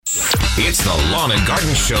It's the Lawn and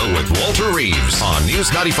Garden Show with Walter Reeves on News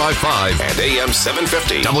 95.5 and AM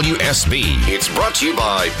 750 WSB. It's brought to you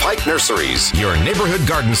by Pike Nurseries, your neighborhood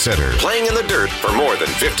garden center, playing in the dirt for more than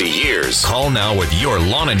 50 years. Call now with your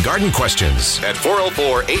lawn and garden questions at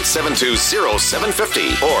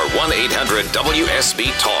 404-872-0750 or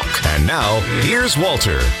 1-800-WSB-TALK. And now, here's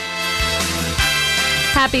Walter.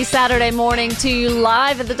 Happy Saturday morning to you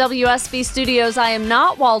live at the WSB studios. I am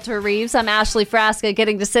not Walter Reeves. I'm Ashley Frasca,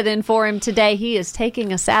 getting to sit in for him today. He is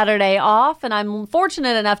taking a Saturday off, and I'm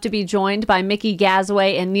fortunate enough to be joined by Mickey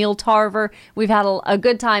Gazaway and Neil Tarver. We've had a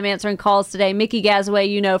good time answering calls today. Mickey Gazaway,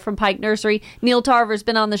 you know, from Pike Nursery. Neil Tarver's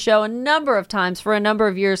been on the show a number of times for a number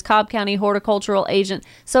of years, Cobb County horticultural agent.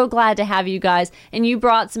 So glad to have you guys. And you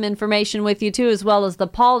brought some information with you, too, as well as the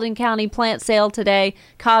Paulding County plant sale today,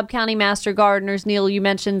 Cobb County Master Gardeners. Neil, you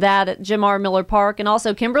mentioned that at Jim R. Miller Park, and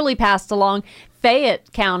also Kimberly passed along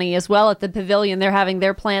Fayette County as well at the Pavilion. They're having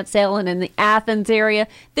their plant sale, and in the Athens area,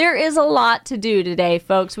 there is a lot to do today,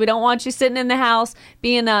 folks. We don't want you sitting in the house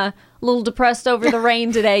being a little depressed over the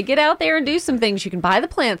rain today. Get out there and do some things. You can buy the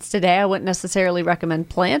plants today. I wouldn't necessarily recommend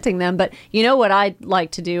planting them, but you know what I'd like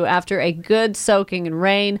to do after a good soaking in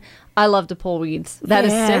rain? I love to pull weeds. That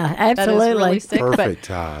is sick. Absolutely. That is really sick. Perfect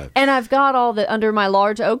time. And I've got all the, under my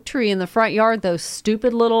large oak tree in the front yard, those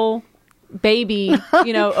stupid little baby,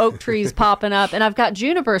 oak trees popping up. And I've got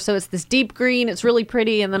juniper, so it's this deep green. It's really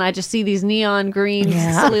pretty. And then I just see these neon greens.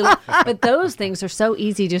 Yeah. But those things are so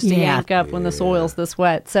easy just to yank up when the soil's this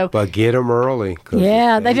wet. So, but get them early.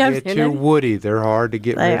 They don't get too woody. They're hard to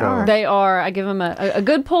get rid of. They are. I give them a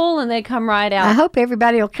good pull, and they come right out. I hope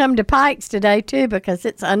everybody will come to Pikes today, too, because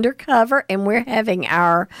it's undercover, and we're having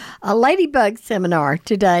our ladybug seminar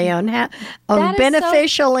today on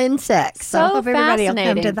beneficial insects. So I hope everybody will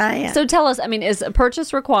come to that. So tell us, is a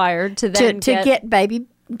purchase required to then get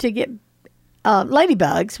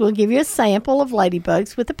ladybugs? We'll give you a sample of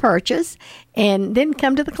ladybugs with a purchase, and then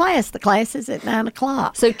come to the class. The class is at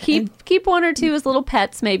 9:00. So keep one or two as little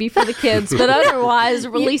pets, maybe for the kids, but otherwise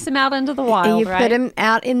release them out into the wild. You put them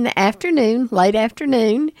out in the afternoon, late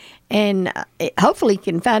afternoon, and hopefully you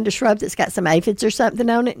can find a shrub that's got some aphids or something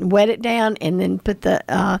on it, and wet it down, and then put the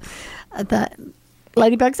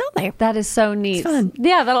ladybugs on there. That is so neat. It's fun.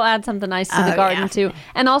 Yeah, that'll add something nice to the garden too.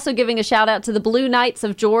 And also giving a shout out to the Blue Knights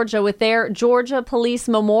of Georgia with their Georgia Police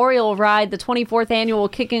Memorial Ride, the 24th annual,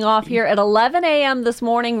 kicking off here at 11 a.m. this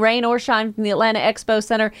morning, rain or shine, from the Atlanta Expo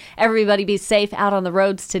Center. Everybody be safe out on the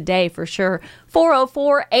roads today for sure.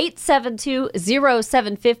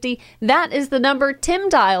 404-872-0750. That is the number. Tim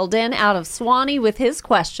dialed in out of Swanee with his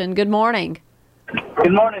question. Good morning.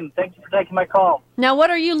 Good morning. Thank you for taking my call. Now, what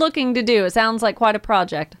are you looking to do? It sounds like quite a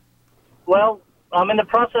project. Well, I'm in the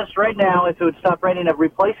process right now, if it would stop raining, of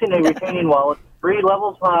replacing a retaining wall. It's 3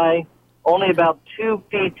 levels high, only about 2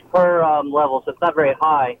 feet per level, so it's not very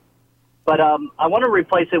high. But I want to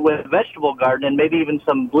replace it with a vegetable garden and maybe even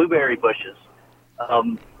some blueberry bushes.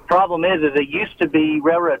 Problem is it used to be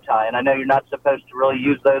railroad tie, and I know you're not supposed to really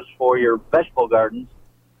use those for your vegetable gardens,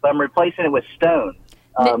 but I'm replacing it with stone.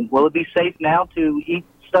 Will it be safe now to eat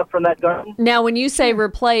stuff from that garden? Now, when you say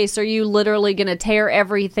replace, are you literally going to tear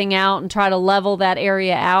everything out and try to level that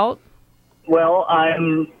area out? Well,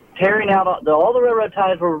 I'm tearing out all the railroad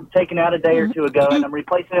ties were taken out a day or two ago, and I'm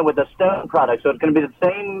replacing it with a stone product. So it's going to be the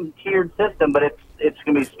same tiered system, but it's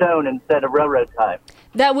going to be stone instead of railroad tie.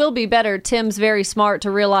 That will be better. Tim's very smart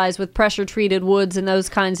to realize with pressure-treated woods and those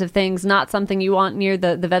kinds of things, not something you want near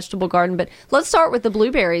the vegetable garden. But let's start with the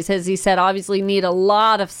blueberries, as he said, obviously need a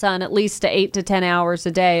lot of sun, at least 8 to 10 hours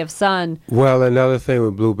a day of sun. Well, another thing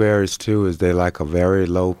with blueberries, too, is they like a very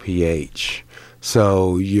low pH.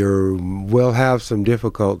 So we'll have some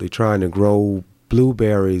difficulty trying to grow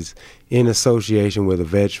blueberries in association with a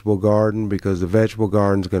vegetable garden, because the vegetable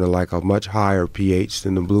garden is going to like a much higher pH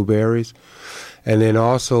than the blueberries. And then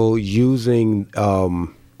also using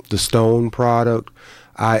the stone product,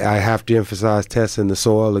 I have to emphasize testing the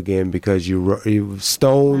soil again, because you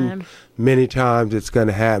stone many times it's going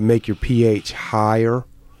to make your pH higher.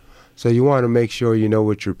 So you want to make sure you know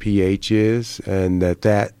what your pH is, and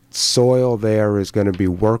that soil there is going to be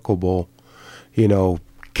workable,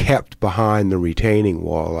 kept behind the retaining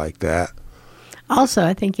wall like that. Also,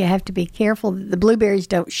 I think you have to be careful that the blueberries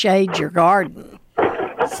don't shade your garden.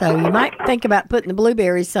 So you might think about putting the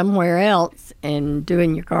blueberries somewhere else and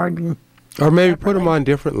doing your garden. Or maybe put them on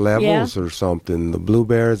different levels or something. The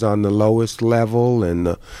blueberries on the lowest level and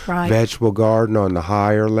the vegetable garden on the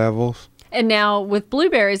higher levels. And now with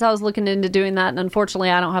blueberries, I was looking into doing that, and unfortunately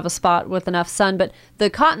I don't have a spot with enough sun, but the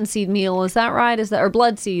cottonseed meal, is that right? Or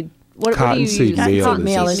blood seed? What do you use? Cottonseed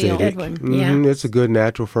is a good one. Yeah. It's a good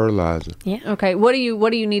natural fertilizer. Yeah. Okay. What do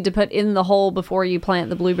you need to put in the hole before you plant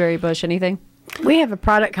the blueberry bush? Anything? We have a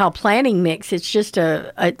product called Planting Mix. It's just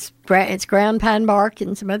it's ground pine bark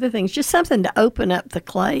and some other things. Just something to open up the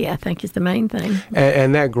clay, I think, is the main thing.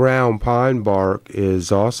 And that ground pine bark is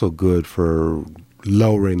also good for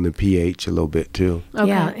lowering the pH a little bit too. Okay.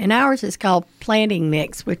 Yeah, and ours is called Planting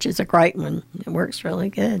Mix, which is a great one. It works really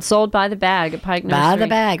good. Sold by the bag at Pike Nursery. By the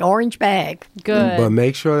bag, orange bag. Good. But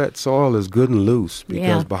make sure that soil is good and loose,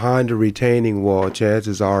 because behind the retaining wall,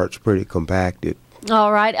 chances are it's pretty compacted.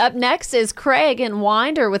 All right. Up next is Craig in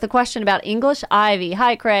Winder with a question about English ivy.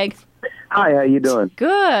 Hi, Craig. Hi, how you doing?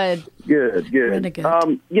 Good. Good. Really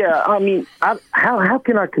good. Yeah, I mean, how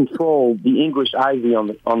can I control the English ivy on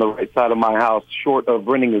the right side of my house, short of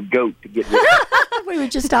renting a goat to get rid of it? We were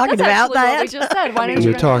just talking That's about that. What we just said. Why don't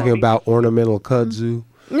You're you talking about ornamental kudzu.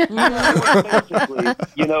 Basically,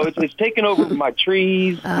 it's taken over my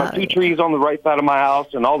trees, my two trees on the right side of my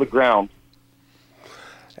house, and all the ground.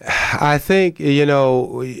 I think, you're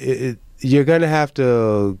going to have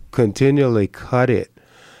to continually cut it,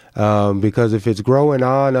 because if it's growing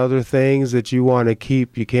on other things that you want to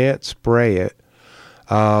keep, you can't spray it.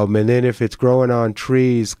 And then if it's growing on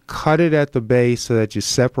trees, cut it at the base so that you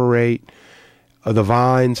separate the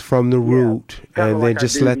vines from the root, and then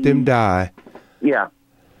just let them die. Yeah.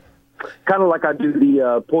 Kind of like I do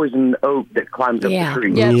the poison oak that climbs up the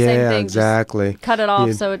tree. Yeah, same thing. Exactly. Just cut it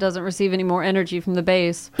off so it doesn't receive any more energy from the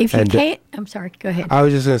base. If you can't, I'm sorry, go ahead. I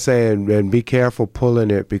was just going to say, and be careful pulling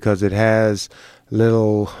it, because it has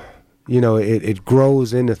little, it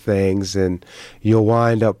grows into things, and you'll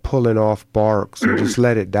wind up pulling off bark, so just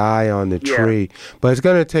let it die on the tree. But it's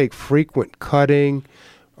going to take frequent cutting,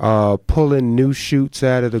 pulling new shoots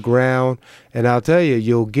out of the ground, and I'll tell you,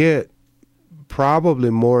 you'll get probably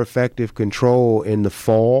more effective control in the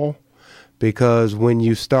fall, because when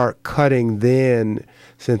you start cutting then,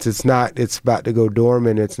 since it's about to go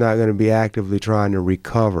dormant, it's not going to be actively trying to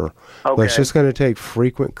recover. Okay. But it's just going to take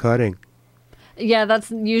frequent cutting. Yeah, that's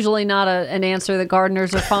usually not an answer that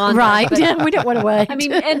gardeners are fond right. of. Right. We don't want to wait. I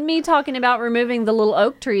mean, and me talking about removing the little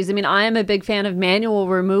oak trees, I mean, I am a big fan of manual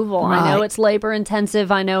removal. Right. I know it's labor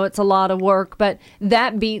intensive. I know it's a lot of work, but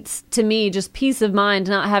that beats, to me, just peace of mind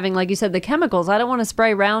not having, like you said, the chemicals. I don't want to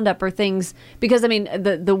spray Roundup or things because, I mean,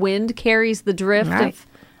 the wind carries the drift. Right.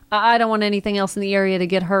 I don't want anything else in the area to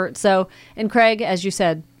get hurt. So, and Craig, as you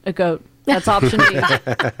said, a goat. That's option B.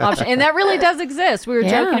 And that really does exist. We were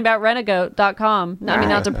joking about rentagoat.com. I mean,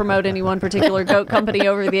 not to promote any one particular goat company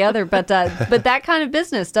over the other, but that kind of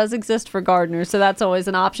business does exist for gardeners, so that's always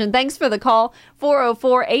an option. Thanks for the call,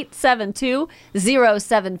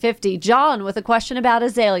 404-872-0750. John with a question about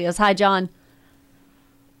azaleas. Hi, John.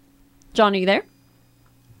 John, are you there?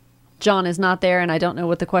 John is not there, and I don't know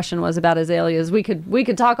what the question was about azaleas. We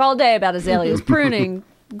could talk all day about azaleas, pruning,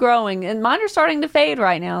 growing, and mine are starting to fade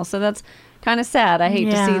right now, so that's kind of sad. I hate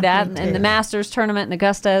to see that. And the Masters tournament in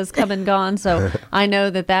Augusta has come and gone, so I know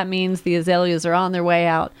that means the azaleas are on their way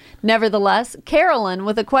out. Nevertheless, Carolyn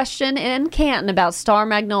with a question in Canton about star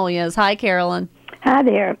magnolias. Hi, Carolyn. Hi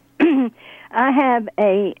there. I have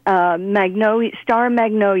a star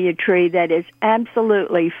magnolia tree that is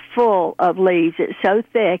absolutely full of leaves. It's so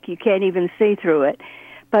thick you can't even see through it,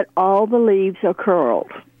 but all the leaves are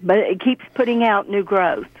curled. But it keeps putting out new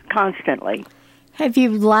growth constantly. Have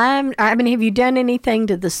you have you done anything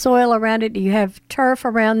to the soil around it? Do you have turf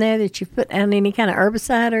around there that you've put down any kind of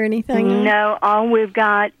herbicide or anything? No, all we've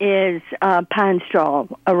got is pine straw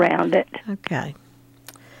around it. Okay.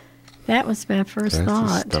 That was my first thought.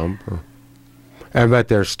 That's a stumper. But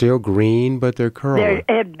they're still green, but they're curly.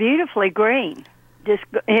 They're beautifully green.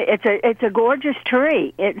 It's a gorgeous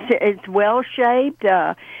tree. It's well shaped.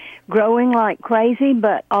 Growing like crazy,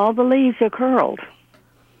 but all the leaves are curled.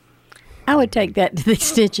 I would take that to the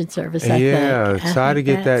Extension Service, I think. Try to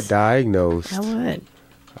get that diagnosed. I would.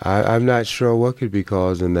 I'm not sure what could be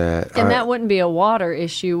causing that. And that wouldn't be a water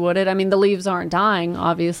issue, would it? I mean, the leaves aren't dying,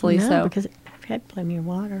 obviously. No, because I've had plenty of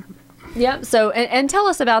water. Yep. So, and tell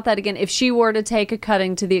us about that again. If she were to take a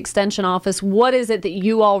cutting to the Extension office, what is it that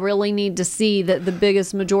you all really need to see that the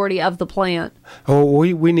biggest majority of the plant? Oh,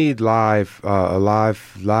 we need live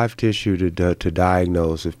tissue to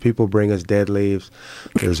diagnose. If people bring us dead leaves,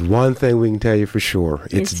 there's one thing we can tell you for sure: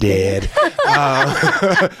 it's dead.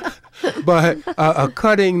 But a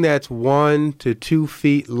cutting that's 1 to 2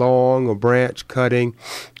 feet long, a branch cutting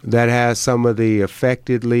that has some of the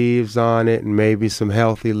affected leaves on it and maybe some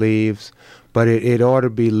healthy leaves, but it ought to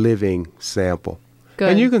be living sample. Good.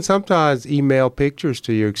 And you can sometimes email pictures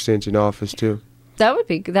to your Extension office too. That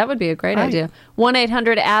would be a great idea.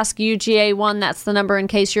 1-800-ASK-UGA1. That's the number in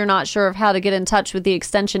case you're not sure of how to get in touch with the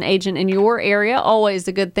extension agent in your area. Always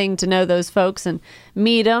a good thing to know those folks and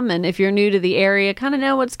meet them. And if you're new to the area, kind of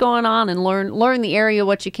know what's going on and learn the area,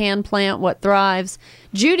 what you can plant, what thrives.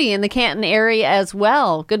 Judy in the Canton area as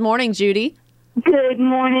well. Good morning, Judy. Good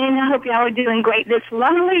morning. I hope y'all are doing great this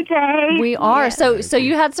lovely day. We are. Yes. So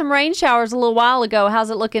you had some rain showers a little while ago. How's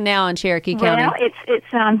it looking now in Cherokee County? Well, it's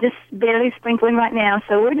just barely sprinkling right now,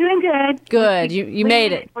 so we're doing good. Good. You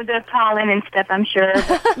made it. For the pollen and stuff, I'm sure.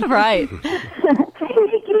 Right. Hey,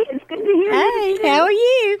 Nikki, it's good to hear you. Hey, how are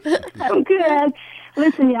you? I'm good.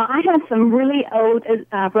 Listen, y'all, I have some really old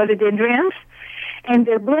rhododendrons, and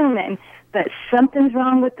they're blooming. But something's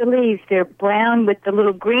wrong with the leaves. They're brown with the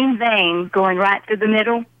little green vein going right through the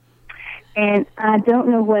middle. And I don't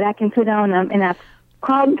know what I can put on them. And I've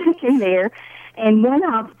crawled back in there. And one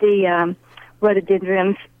of the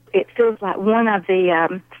rhododendrons, it feels like one of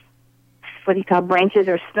the, branches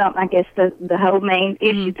or stump, I guess the whole main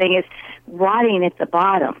issue thing is rotting at the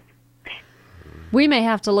bottom. We may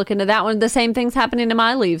have to look into that one. The same thing's happening to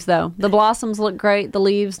my leaves, though. The blossoms look great. The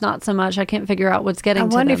leaves, not so much. I can't figure out what's getting to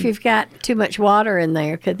them. I wonder if you've got too much water in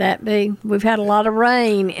there. Could that be? We've had a lot of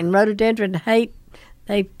rain, and rhododendron they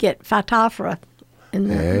get phytophthora.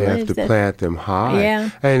 They have to plant them high. Yeah.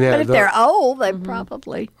 And, but if they're old, they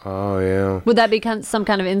probably. Oh, yeah. Would that be some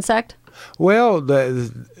kind of insect? Well,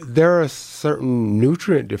 there are certain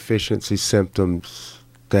nutrient deficiency symptoms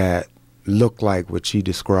that look like what she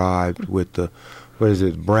described with the,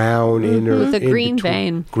 brown inner... With the green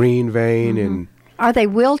vein. Green vein and... Are they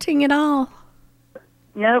wilting at all?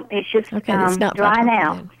 Nope, it's just it's not drying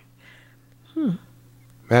out.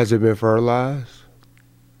 Has it been fertilized?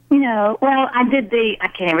 No, well, I did I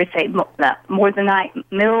can't ever say Milorganite.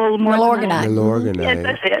 Milorganite. Yes,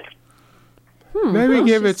 that's it. Maybe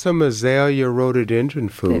give it some azalea rhododendron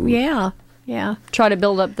food. Yeah. Try to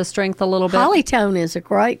build up the strength a little bit. Hollytone is a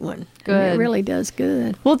great one. Good. It really does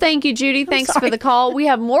good. Well, thank you, Judy. Thanks for the call. We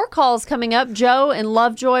have more calls coming up. Joe in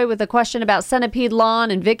Lovejoy with a question about centipede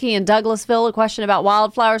lawn, and Vicki in Douglasville, a question about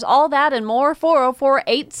wildflowers. All that and more.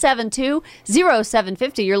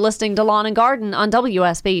 404-872-0750. You're listening to Lawn and Garden on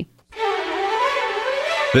WSB.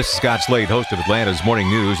 This is Scott Slade, host of Atlanta's Morning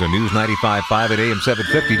News on News 95.5 at AM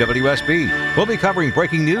 750 WSB. We'll be covering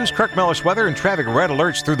breaking news, Kirk Mellish weather, and traffic red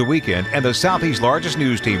alerts through the weekend. And the Southeast's largest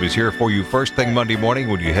news team is here for you first thing Monday morning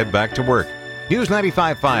when you head back to work. News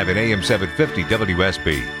 95.5 at AM 750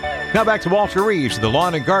 WSB. Now back to Walter Reeves, the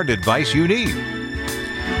lawn and garden advice you need.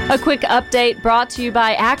 A quick update brought to you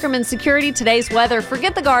by Ackerman Security. Today's weather,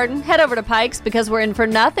 forget the garden. Head over to Pikes because we're in for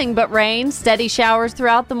nothing but rain. Steady showers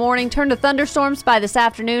throughout the morning. Turn to thunderstorms by this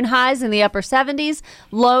afternoon. Highs in the upper 70s,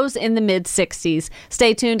 lows in the mid 60s.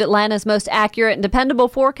 Stay tuned. Atlanta's most accurate and dependable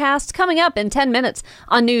forecast coming up in 10 minutes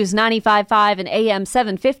on News 95.5 and AM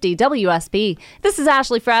 750 WSB. This is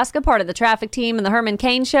Ashley Frasca, part of the traffic team in the Herman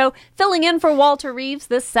Cain Show, filling in for Walter Reeves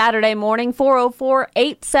this Saturday morning.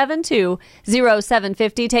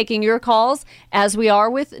 404-872-0750. Taking your calls as we are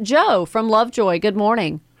with Joe from Lovejoy. Good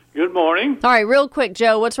morning. Good morning. All right, real quick,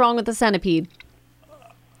 Joe, what's wrong with the centipede?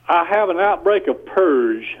 I have an outbreak of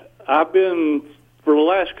purge. For the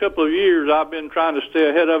last couple of years, I've been trying to stay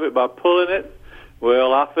ahead of it by pulling it.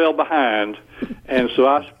 Well, I fell behind, and so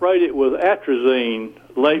I sprayed it with atrazine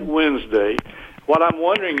late Wednesday. What I'm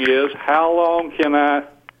wondering is, how long do I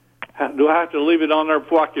have to leave it on there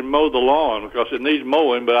before I can mow the lawn? Because it needs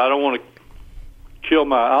mowing, but I don't want to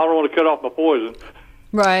cut off my poison.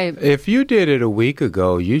 Right. If you did it a week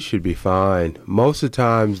ago, you should be fine. Most of the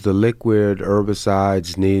times, the liquid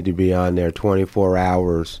herbicides need to be on there 24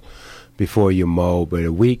 hours before you mow, but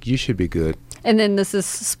a week, you should be good. And then this is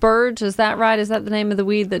spurge, is that right? Is that the name of the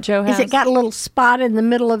weed that Joe has? Is it got a little spot in the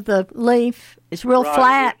middle of the leaf? It's real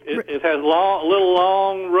flat. It has little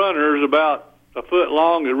long runners, about a foot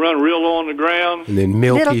long, that run real low on the ground. And then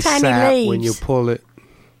milky sap leaves when you pull it.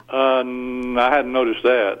 I hadn't noticed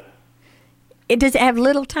that. Does it have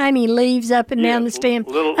little tiny leaves up and down the stem?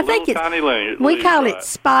 I think it's tiny leaves. We call it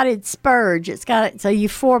spotted spurge. It's a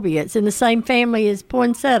euphorbia. It's in the same family as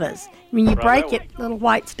poinsettias. When you break it, little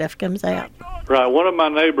white stuff comes out. Right. One of my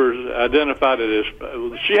neighbors identified it as.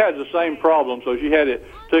 She had the same problem, so she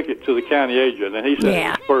took it to the county agent, and he said it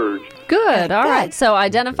was spurge. Good. All right. So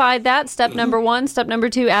identified that. Step number 1. Step number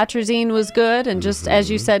 2, atrazine was good, and just as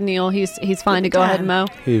you said, Neil, he's fine to go ahead and mow.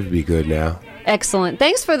 He'd be good now. Excellent.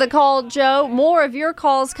 Thanks for the call, Joe. More of your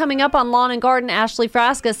calls coming up on Lawn and Garden. Ashley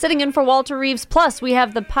Frasca sitting in for Walter Reeves. Plus, we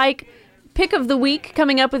have the Pike Pick of the Week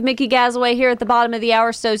coming up with Mickey Gazaway here at the bottom of the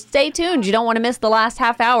hour. So stay tuned. You don't want to miss the last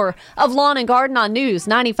half hour of Lawn and Garden on News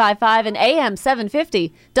 95.5 and AM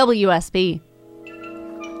 750 WSB.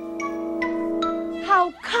 How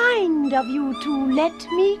kind of you to let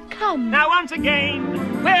me come. Now once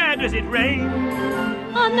again, where does it rain?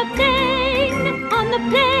 On the plain, on the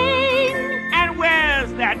plain. And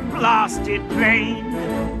where's that blasted plane?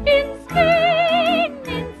 In Spain,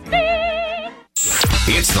 in Spain.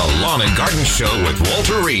 It's the Lawn and Garden Show with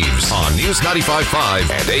Walter Reeves on News 95.5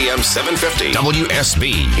 and AM 750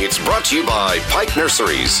 WSB. It's brought to you by Pike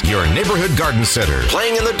Nurseries, your neighborhood garden center,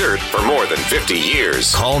 playing in the dirt for more than 50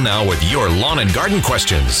 years. Call now with your lawn and garden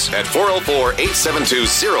questions at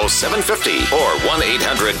 404-872-0750 or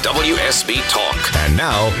 1-800-WSB-TALK. And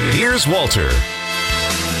now, here's Walter.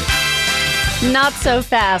 Not so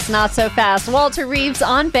fast, not so fast. Walter Reeves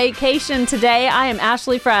on vacation today. I am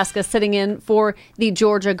Ashley Frasca sitting in for the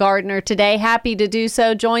Georgia Gardener today. Happy to do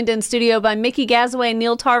so. Joined in studio by Mickey Gazaway and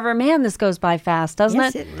Neil Tarver. Man, this goes by fast, doesn't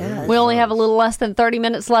it? Yes, it does. We only have a little less than 30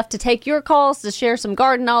 minutes left to take your calls, to share some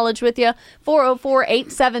garden knowledge with you.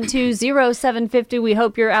 404-872-0750. We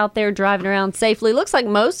hope you're out there driving around safely. Looks like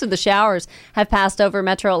most of the showers have passed over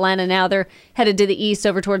Metro Atlanta now. They're headed to the east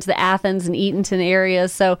over towards the Athens and Eatonton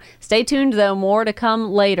areas. So stay tuned, though. More to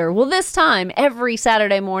come later. Well, this time, every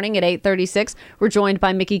Saturday morning at 8:36, we're joined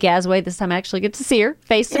by Mickey Gazaway. This time I actually get to see her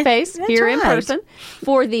face-to-face here in person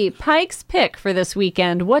for the Pike's Pick for this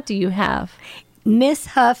weekend. What do you have? Miss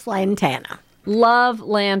Huff Lantana. Love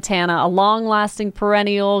Lantana, a long-lasting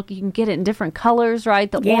perennial. You can get it in different colors,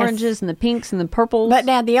 right? The oranges and the pinks and the purples. But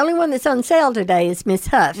now the only one that's on sale today is Miss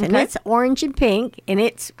Huff, and it's orange and pink, and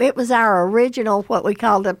it was our original, what we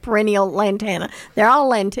called a perennial lantana. They're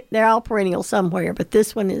all perennial somewhere, but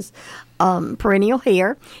this one is perennial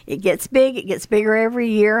here. It gets big. It gets bigger every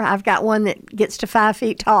year. I've got one that gets to 5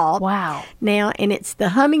 feet tall. Wow. Now, and it's the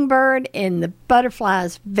hummingbird and the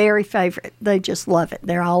butterflies' very favorite. They just love it.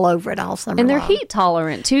 They're all over it all summer And they're long. heat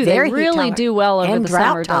tolerant, too. Very they really do well over and the drought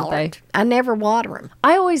summer, tolerant. don't they? I never water them.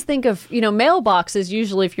 I always think of, mailboxes.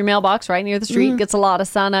 Usually if your mailbox right near the street gets a lot of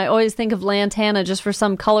sun, I always think of lantana just for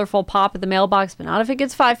some colorful pop at the mailbox, but not if it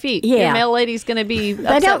gets 5 feet. Yeah. Your mail lady's going to be upset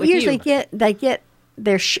They don't with usually you.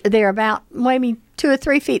 they're about maybe 2 or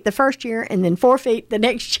 3 feet the first year, and then 4 feet the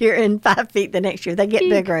next year, and 5 feet the next year. They get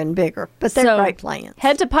bigger and bigger, but they're great plants.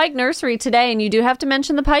 Head to Pike Nursery today, and you do have to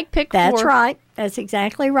mention the Pike Pick. That's right. That's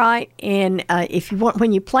exactly right. And if you want,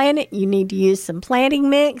 when you plant it, you need to use some planting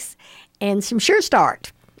mix and some Sure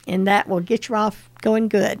Start, and that will get you off going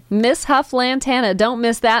good. Miss Huff Lantana, don't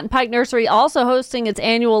miss that. And Pike Nursery also hosting its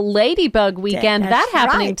annual Ladybug Weekend. That's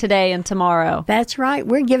happening today and tomorrow. That's right.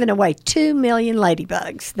 We're giving away 2 million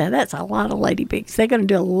ladybugs. Now, that's a lot of ladybugs. They're going to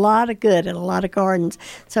do a lot of good in a lot of gardens.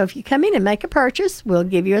 So if you come in and make a purchase, we'll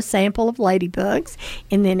give you a sample of ladybugs.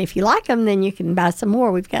 And then if you like them, then you can buy some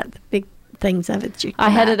more. We've got the big things of it. I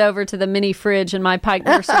headed over to the mini fridge in my Pike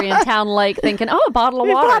Nursery in Town Lake thinking, a bottle of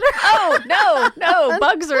water. Oh, no,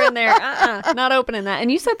 bugs are in there. Not opening that.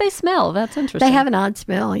 And you said they smell. That's interesting. They have an odd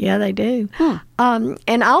smell. Yeah, they do.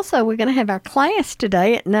 And also, we're going to have our class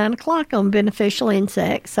today at 9 o'clock on beneficial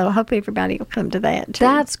insects. So I hope everybody will come to that, too.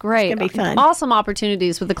 That's great. It's going to be fun. Awesome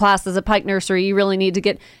opportunities with the classes at Pike Nursery. You really need to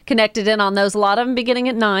get connected in on those. A lot of them beginning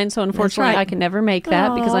at 9. So unfortunately, I can never make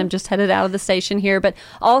that because I'm just headed out of the station here. But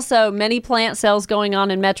also, many plant sales going on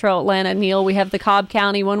in Metro Atlanta. Neil, we have the Cobb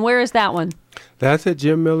County one. Where is that one? That's at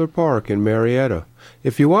Jim Miller Park in Marietta.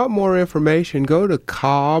 If you want more information, go to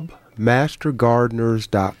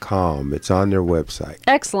cobbmastergardeners.com. It's on their website.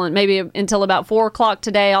 Excellent. Maybe until about 4 o'clock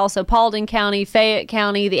today. Also, Paulding County, Fayette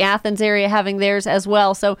County, the Athens area having theirs as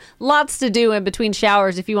well. So lots to do in between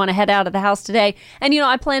showers if you want to head out of the house today. And,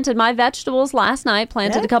 I planted my vegetables last night,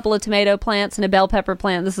 planted a couple of tomato plants and a bell pepper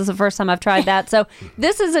plant. This is the first time I've tried that. So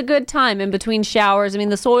this is a good time in between showers. I mean,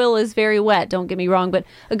 the soil is very wet, don't get me wrong, but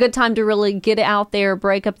a good time to really get out there,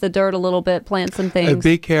 break up the dirt a little bit, plant some things.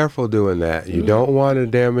 Be careful doing that. You don't want to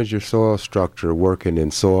damage your soil structure working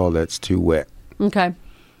in soil that's too wet. Okay.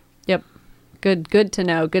 Yep. Good to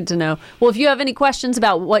know. Good to know. Well, if you have any questions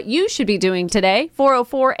about what you should be doing today,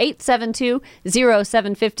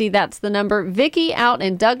 404-872-0750. That's the number. Vicki out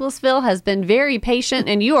in Douglasville has been very patient,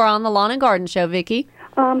 and you are on the Lawn and Garden Show, Vicki.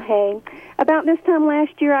 Hey. About this time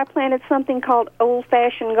last year, I planted something called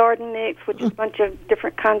old-fashioned garden mix, which is a bunch of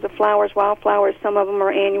different kinds of flowers, wildflowers. Some of them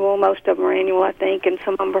are annual, most of them are annual, I think, and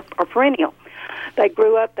some of them are perennial. They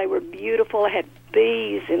grew up, they were beautiful. They had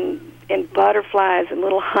bees and butterflies and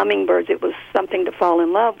little hummingbirds. It was something to fall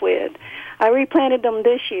in love with. I replanted them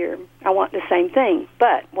this year. I want the same thing.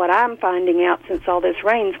 But what I'm finding out since all this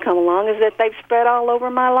rain's come along is that they've spread all over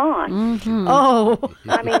my lawn. Mm-hmm. Oh.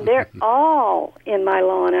 I mean, they're all in my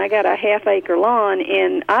lawn. I got a half-acre lawn,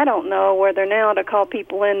 and I don't know whether now to call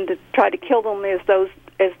people in to try to kill them as though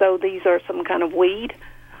these are some kind of weed,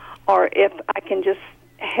 or if I can just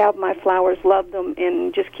have my flowers love them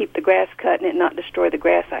and just keep the grass cut and it not destroy the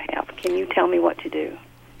grass I have? Can you tell me what to do?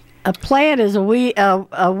 A plant is a weed.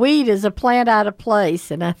 A weed is a plant out of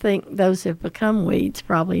place, and I think those have become weeds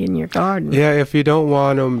probably in your garden. Yeah, if you don't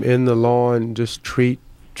want them in the lawn, just treat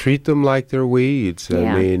them like they're weeds.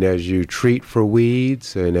 Yeah. I mean, as you treat for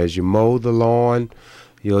weeds and as you mow the lawn,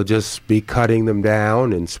 you'll just be cutting them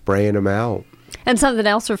down and spraying them out. And something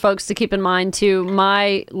else for folks to keep in mind too.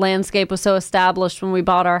 My landscape was so established when we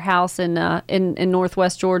bought our house in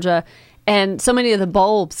Northwest Georgia. And so many of the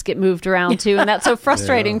bulbs get moved around, too. And that's so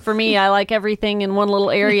frustrating for me. I like everything in one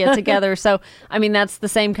little area together. So, I mean, that's the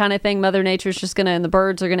same kind of thing. Mother Nature's just going to, and the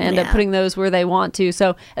birds are going to end up putting those where they want to.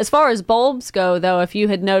 So, as far as bulbs go, though, if you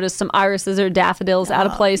had noticed some irises or daffodils out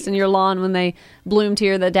of place in your lawn when they bloomed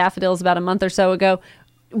here, the daffodils about a month or so ago,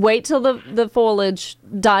 wait till the foliage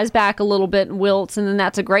dies back a little bit and wilts, and then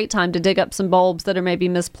that's a great time to dig up some bulbs that are maybe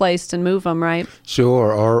misplaced and move them, right?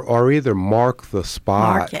 Sure, or either mark the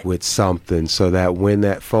spot with something so that when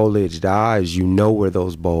that foliage dies, you know where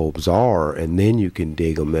those bulbs are, and then you can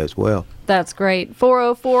dig them as well. That's great.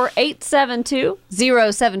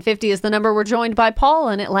 404-872-0750 is the number. We're joined by Paul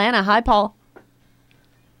in Atlanta. Hi, Paul.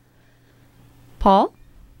 Paul?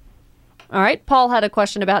 All right, Paul had a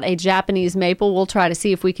question about a Japanese maple. We'll try to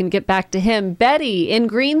see if we can get back to him. Betty in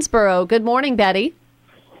Greensboro. Good morning, Betty.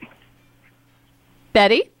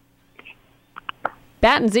 Betty?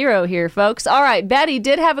 Batting zero here, folks. All right, Betty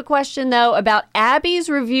did have a question, though, about Abby's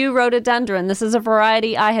Review Rhododendron. This is a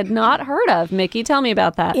variety I had not heard of. Mickey, tell me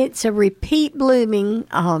about that. It's a repeat blooming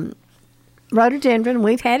rhododendron.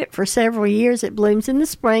 We've had it for several years. It blooms in the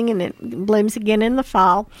spring and it blooms again in the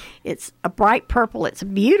fall. It's a bright purple. It's a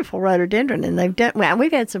beautiful rhododendron, and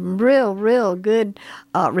we've had some real good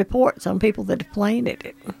reports on people that have planted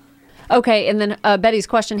it. Okay, and then Betty's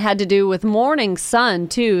question had to do with morning sun,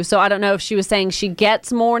 too. So I don't know if she was saying she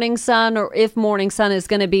gets morning sun or if morning sun is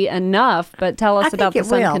going to be enough, but tell us about the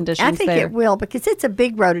sun conditions I think there. it will, because it's a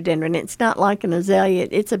big rhododendron. It's not like an azalea.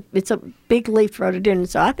 It's a big leaf rhododendron,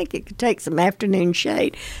 so I think it could take some afternoon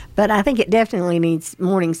shade. But I think it definitely needs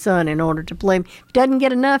morning sun in order to bloom. If it doesn't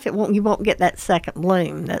get enough, you won't get that second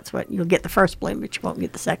bloom. That's what you'll get, the first bloom, but you won't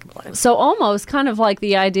get the second bloom. So almost kind of like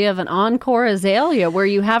the idea of an encore azalea, where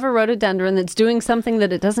you have a rhododendron that's doing something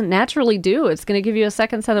that it doesn't naturally do. It's going to give you a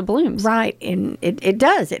second set of blooms. Right, and it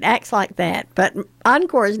does. It acts like that. But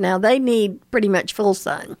encores now, they need pretty much full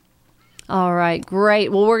sun. All right,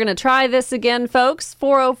 great. Well, we're going to try this again, folks.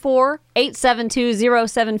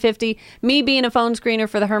 404-872-0750. Me being a phone screener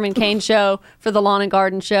for the Herman Cain Show, for the Lawn and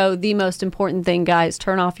Garden Show. The most important thing, guys,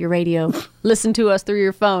 turn off your radio. Listen to us through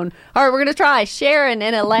your phone. All right, we're going to try. Sharon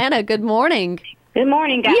in Atlanta, good morning. Good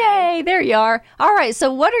morning, guys. Yay, there you are. All right,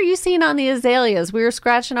 so what are you seeing on the azaleas? We were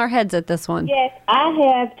scratching our heads at this one. Yes, I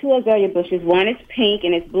have two azalea bushes. One is pink,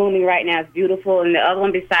 and it's blooming right now. It's beautiful. And the other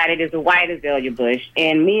one beside it is a white azalea bush.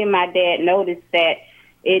 And me and my dad noticed that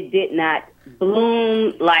it did not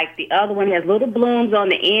bloom like the other one. Has little blooms on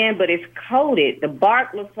the end, but it's coated. The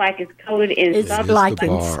bark looks like it's coated in something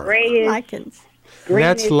lichens. Lichens.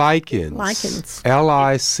 That's lichens. Lichens.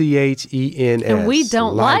 Lichens. And we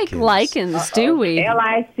don't like lichens, do we?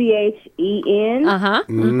 Lichens. Uh-huh.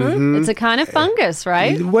 Mm-hmm. It's a kind of fungus,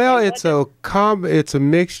 right? Well, it's a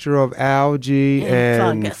mixture of algae and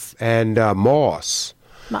fungus. and moss.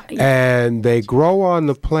 And they grow on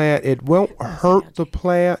the plant. It won't hurt the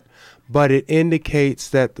plant, but it indicates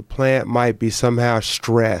that the plant might be somehow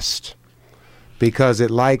stressed, because it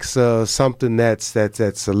likes something that's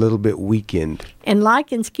a little bit weakened. And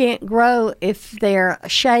lichens can't grow if they're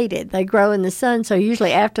shaded. They grow in the sun, so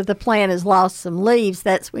usually after the plant has lost some leaves,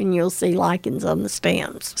 that's when you'll see lichens on the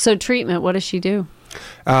stems. So treatment, what does she do?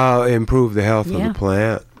 Improve the health of the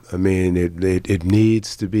plant. I mean, it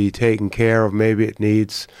needs to be taken care of. Maybe it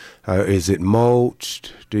needs, is it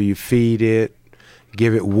mulched? Do you feed it?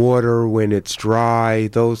 Give it water when it's dry?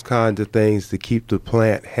 Those kinds of things to keep the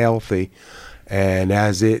plant healthy. And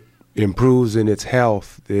as it improves in its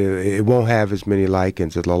health, it won't have as many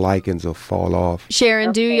lichens. The lichens will fall off.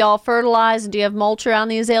 Sharon, do y'all fertilize? Do you have mulch around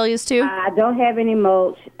the azaleas too? I don't have any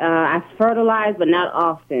mulch. I fertilize, but not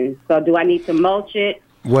often. So do I need to mulch it?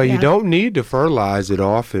 Well, you don't need to fertilize it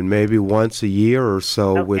often, maybe once a year or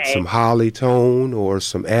so with some Hollytone or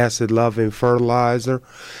some acid-loving fertilizer.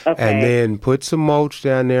 And then put some mulch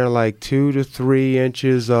down there, like 2 to 3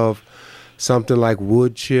 inches of something like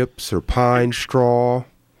wood chips or pine straw,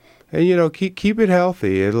 And keep it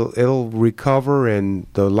healthy. It'll recover, and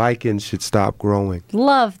the lichens should stop growing.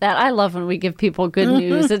 Love that. I love when we give people good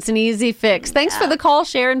news. It's an easy fix. Thanks for the call,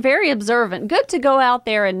 Sharon. Very observant. Good to go out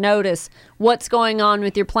there and notice what's going on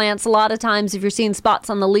with your plants. A lot of times, if you're seeing spots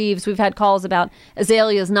on the leaves, we've had calls about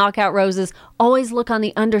azaleas, knockout roses. Always look on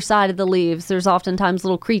the underside of the leaves. There's oftentimes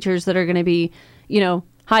little creatures that are going to be,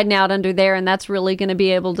 hiding out under there, and that's really going to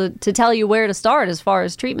be able to tell you where to start as far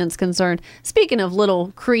as treatment's concerned. Speaking of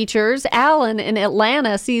little creatures, Alan in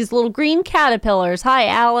Atlanta sees little green caterpillars. Hi,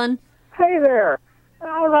 Alan. Hey there.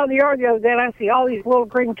 I was out in the yard the other day, and I see all these little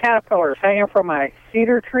green caterpillars hanging from my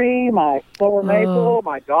cedar tree, my silver maple,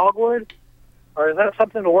 my dogwood. Or is that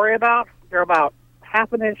something to worry about? They're about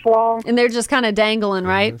half an inch long. And they're just kind of dangling,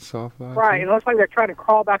 right? Right. It looks like they're trying to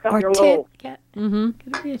crawl back up your little... Could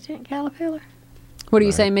it be a tent caterpillar? What do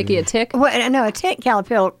you say, Mickey? A tick? Well, no, a tent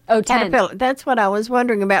caterpillar. Oh, tent. Caterpillar. That's what I was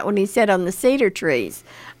wondering about when he said on the cedar trees.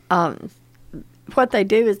 What they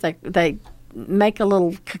do is they make a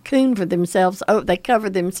little cocoon for themselves. Oh, they cover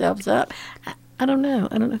themselves up. I don't know.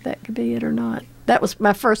 I don't know if that could be it or not. That was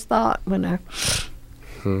my first thought when I...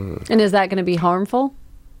 And is that going to be harmful?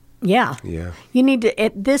 Yeah. Yeah. You need to,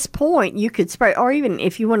 at this point, you could spray, or even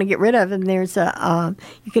if you want to get rid of them, there's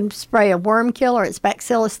you can spray a worm killer. It's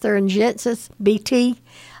Bacillus thuringiensis, BT,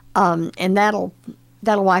 and that'll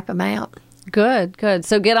wipe them out. Good.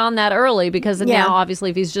 So get on that early, because now,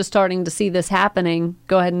 obviously, if he's just starting to see this happening,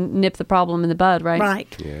 go ahead and nip the problem in the bud, right?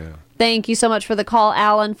 Right. Yeah. Thank you so much for the call,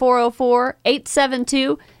 Alan.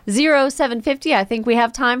 404-872-0750. I think we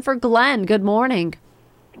have time for Glenn. Good morning.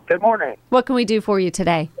 Good morning. What can we do for you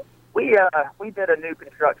today? We did a new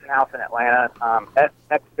construction house in Atlanta.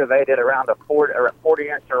 Excavated around a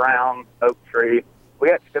 40-inch around oak tree. We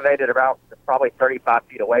excavated about probably 35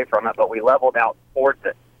 feet away from it, but we leveled out towards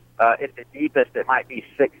it. At the deepest, it might be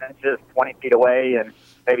 6 inches, 20 feet away, and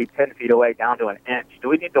maybe 10 feet away down to an inch. Do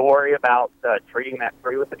we need to worry about treating that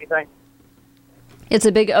tree with anything? It's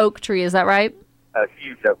a big oak tree, is that right? A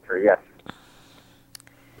huge oak tree, yes.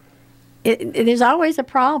 There's always a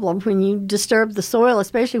problem when you disturb the soil,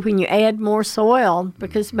 especially when you add more soil,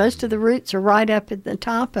 because most of the roots are right up at the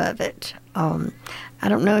top of it. I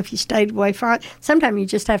don't know if you stayed away far. Sometimes you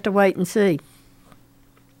just have to wait and see.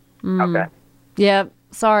 Okay. Yeah.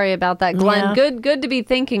 Sorry about that, Glenn. Yeah. Good to be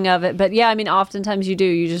thinking of it. But, oftentimes you do.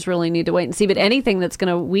 You just really need to wait and see. But anything that's going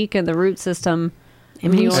to weaken the root system,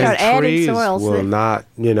 you start adding soils. Will not,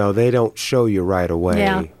 they don't show you right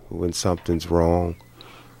away when something's wrong.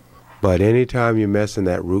 But anytime you're messing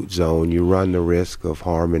that root zone, you run the risk of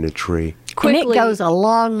harming a tree. And it goes a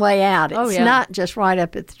long way out. It's not just right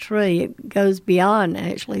up at the tree. It goes beyond,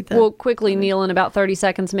 actually. Well, quickly, Neil, in about 30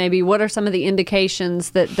 seconds maybe, what are some of the indications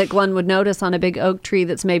that Glenn would notice on a big oak tree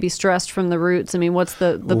that's maybe stressed from the roots? I mean, what's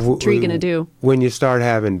the tree going to do? When you start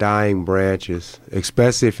having dying branches,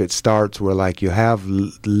 especially if it starts where, like, you have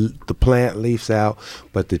the plant leaves out,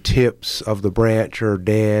 but the tips of the branch are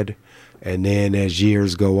dead, and then as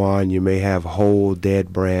years go on, you may have whole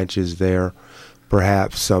dead branches there.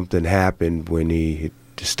 Perhaps something happened when he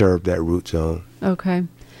disturbed that root zone. Okay.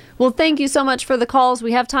 Well, thank you so much for the calls.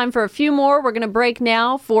 We have time for a few more. We're going to break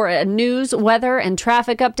now for a news, weather, and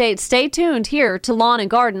traffic update. Stay tuned here to Lawn and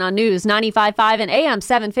Garden on News 95.5 and AM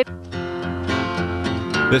 750.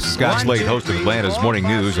 This is Scott Slade, host of Atlanta's Morning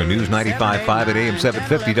News on News 95.5 at AM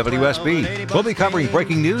 750 WSB. We'll be covering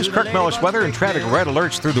breaking news, Kirk Mellish weather, and traffic red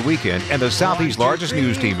alerts through the weekend. And the Southeast's largest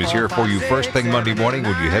news team is here for you first thing Monday morning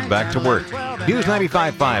when you head back to work. News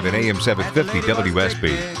 95.5 at AM 750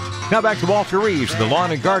 WSB. Now back to Walter Reeves, the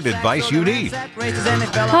lawn and garden advice you need.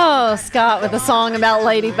 Oh, Scott with a song about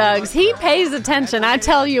ladybugs. He pays attention, I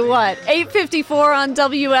tell you what. 8:54 on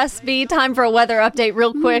WSB. Time for a weather update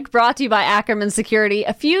real quick. Brought to you by Ackerman Security.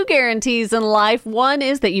 A few guarantees in life. One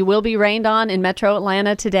is that you will be rained on in metro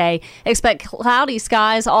Atlanta today. Expect cloudy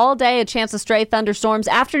skies all day. A chance of stray thunderstorms.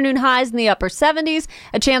 Afternoon highs in the upper 70s.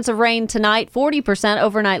 A chance of rain tonight. 40%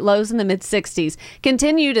 overnight lows in the mid-60s.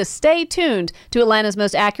 Continue to stay tuned to Atlanta's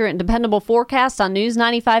most accurate and dependable forecast on News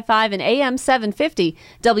 95.5 and AM 750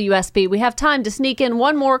 WSB. We have time to sneak in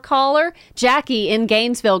one more caller. Jackie in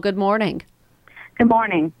Gainesville. Good morning. Good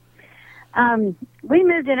morning. We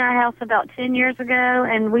moved in our house about 10 years ago,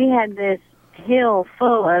 and we had this hill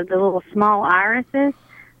full of the little small irises,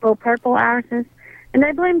 little purple irises, and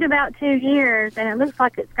they bloomed about 2 years, and it looks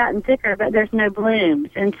like it's gotten thicker, but there's no blooms.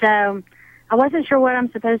 And so I wasn't sure what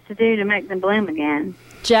I'm supposed to do to make them bloom again.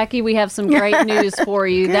 Jackie, we have some great news for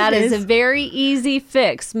you. That is a very easy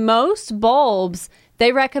fix. Most bulbs,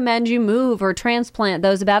 they recommend you move or transplant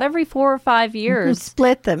those about every 4 or 5 years.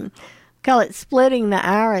 Split them. Call it splitting the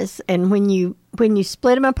iris. And when you when you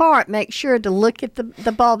split them apart, make sure to look at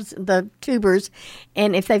the bulbs, the tubers,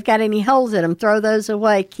 and if they've got any holes in them, throw those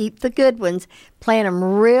away. Keep the good ones. Plant them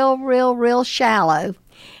real shallow.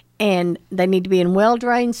 And they need to be in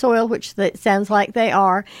well-drained soil, which it sounds like they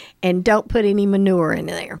are, and don't put any manure in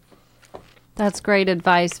there. That's great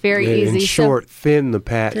advice. Very easy. In short, thin the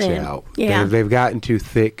patch out. Yeah. They've gotten too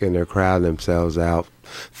thick and they're crowding themselves out.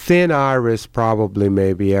 Thin iris probably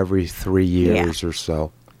maybe every 3 years or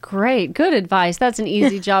so. Great. Good advice. That's an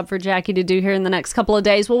easy job for Jackie to do here in the next couple of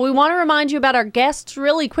days. Well, we want to remind you about our guests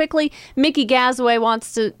really quickly. Mickey Gazaway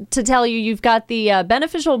wants to tell you you've got the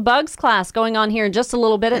Beneficial Bugs class going on here in just a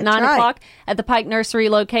little bit at 9 o'clock at the Pike Nursery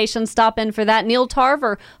location. Stop in for that. Neil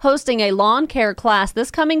Tarver hosting a lawn care class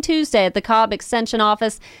this coming Tuesday at the Cobb Extension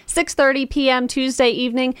Office, 6:30 p.m. Tuesday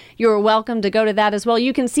evening. You're welcome to go to that as well.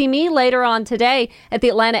 You can see me later on today at the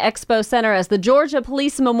Atlanta Expo Center as the Georgia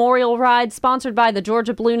Police Memorial Ride, sponsored by the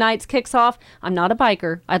Georgia Blue Knights, kicks off. I'm not a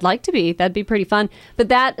biker. I'd like to be. That'd be pretty fun. But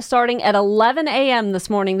that starting at 11 a.m. this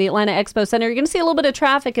morning, the Atlanta Expo Center. You're going to see a little bit of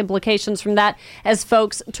traffic implications from that as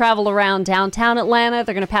folks travel around downtown Atlanta.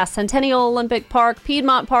 They're going to pass Centennial Olympic Park,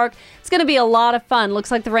 Piedmont Park. It's going to be a lot of fun. Looks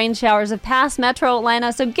like the rain showers have passed Metro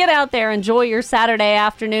Atlanta, so get out there, enjoy your Saturday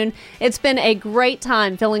afternoon. It's been a great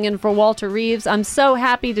time filling in for Walter Reeves. I'm so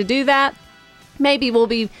happy to do that. Maybe we'll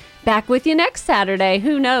be back with you next Saturday.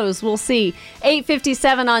 Who knows? We'll see.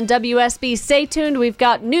 8:57 on WSB. Stay tuned. We've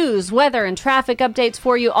got news, weather, and traffic updates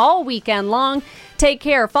for you all weekend long. Take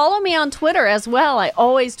care. Follow me on Twitter as well. I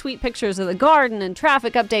always tweet pictures of the garden and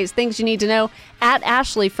traffic updates, things you need to know, at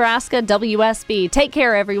Ashley Frasca, WSB. Take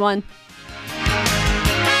care, everyone.